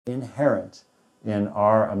Inherent in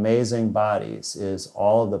our amazing bodies is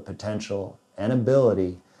all of the potential and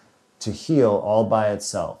ability to heal all by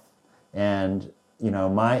itself. And,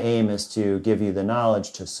 my aim is to give you the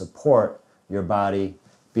knowledge to support your body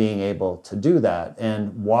being able to do that.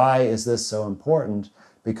 And why is this so important?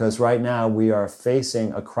 Because right now we are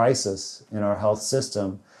facing a crisis in our health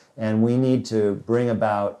system, and we need to bring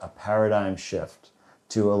about a paradigm shift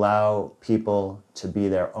to allow people to be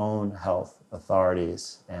their own health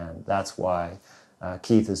authorities. And that's why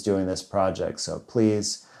Keith is doing this project. So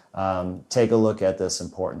please take a look at this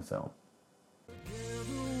important film.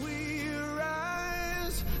 Together we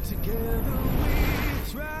rise, together we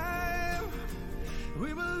thrive.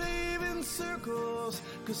 We believe in circles,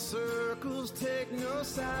 'cause circles take no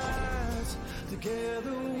sides.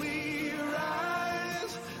 Together we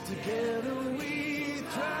rise, together we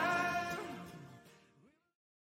thrive.